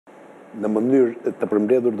Në mënyrë të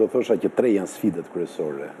përmbledhur do thosha që 3 janë sfidat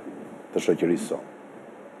kryesore të shoqërisë sonë.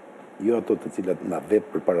 Jo ato të cilat na vep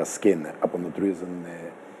përpara skene apo në tryezën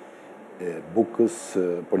e bukës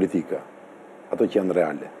politika. Ato që janë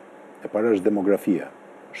reale. E para është demografia,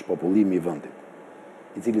 shpopullimi i vendit,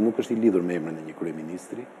 i cili nuk është i lidhur me emrin e një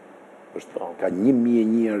kryeministri, ka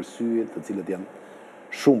 1001 arsye të cilat janë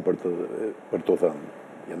shumë për të thënë.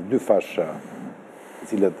 Janë 2 fasha të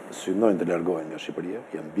cilat synojnë të largohen nga Shqipëria,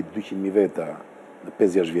 janë mbi 200.000 veta në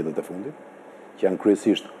 5-6 vjetët e fundit, që janë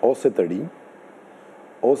kryesisht ose të rinj,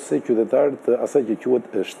 ose qytetarë të asaj që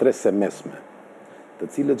quhet shtrese mesme, të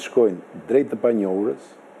cilët shkojnë drejt të panjohurës,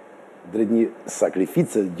 drejt një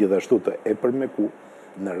sakrifice gjithashtu të epërmëku,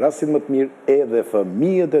 në rastin më të mirë edhe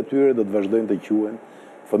fëmijët e tyre do të vazhdojnë të quhen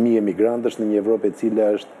fëmijë emigrantësh në një Evropë e cila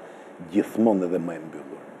është gjithmonë edhe më e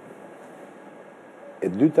mbyllur. E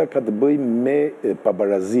dyta ka të bëjë me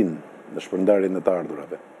pabarazin në shpërndarjen e të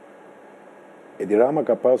ardhurave. Edi Rama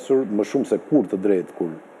ka pasur më shumë se kur të drejtë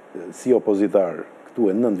kur si opozitar këtu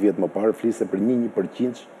e 9 vjetë më parë fliste për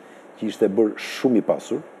 1% që ishte bërë shumë i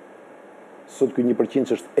pasur. Sot ky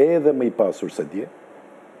 1% është edhe më i pasur se dje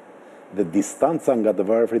dhe distanca nga të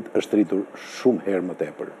varfrit është rritur shumë herë më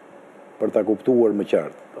tepër. Për ta kuptuar më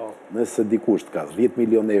qartë, nëse dikush ka 10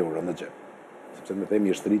 milion euro në xhep, sepse më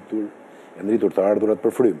themi janë rritur të ardhurat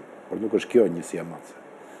për frym, por nuk është kjo një siamace.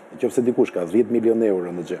 Nëse dikush ka 10 milion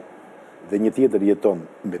euro në xhep dhe një tjetër jeton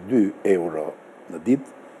me 2 euro në ditë,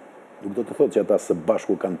 nuk do të thotë që ata së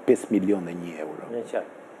bashku kanë 5 milion e 1 euro.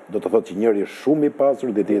 Do të thotë që njëri është shumë i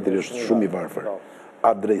pasur dhe tjetri është shumë i varfër.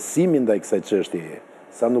 Adresimi ndaj kësaj çështjeje,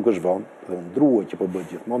 sa nuk është vonë, dhe ndrua që po bëhet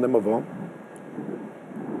gjithmonë e më vonë,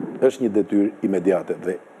 është një detyrë imediate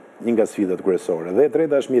dhe një nga sfidat kryesore. Dhe e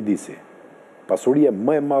treta është mjedisi. Pasuria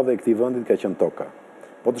më e madhe e këtij vendit ka qenë toka.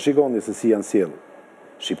 Po të shikoni se si janë sjell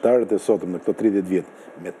shqiptarët e sotëm në këto 30 vjet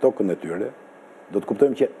me tokën e tyre, do të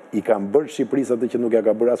kuptojmë që i kanë bërë Shqipërisë atë që nuk ja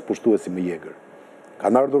ka bërë as pushtuesi më jegër.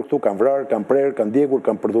 Kanë ardhur këtu, kanë vrarë, kanë prerë, kanë djegur,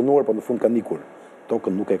 kanë përdhunuar, por në fund kanë ikur.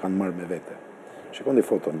 Tokën nuk e kanë marrë me vete. Shikoni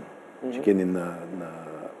foton që keni në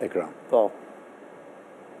ekran. Po.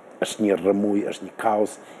 Është një rrëmuj, është një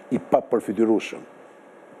kaos i papërfytyrueshëm.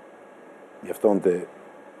 Mjaftonte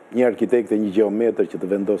një arkitekt e një gjeometër që të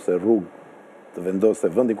vendosë rrugë, të vendosë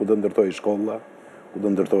vendin ku do ndërtojë shkolla, ku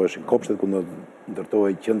do ndërtoheshin kopshtet, ku do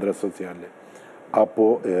ndërtohej qendra sociale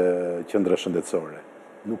apo qendra shëndetësore.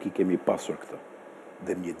 Nuk i kemi pasur këtë.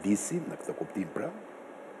 Dhe mjedisi në këtë kuptim pra,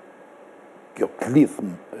 kjo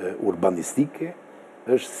klithmë urbanistike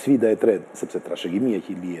është sfida e tretë, sepse trashëgimia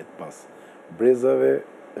që i lihet pas brezave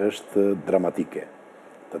është dramatike.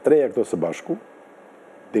 Të treja këto së bashku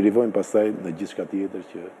derivojnë pastaj në gjithçka tjetër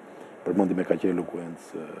që përmendi me kaq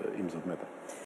elokuencë Im Zotmeta.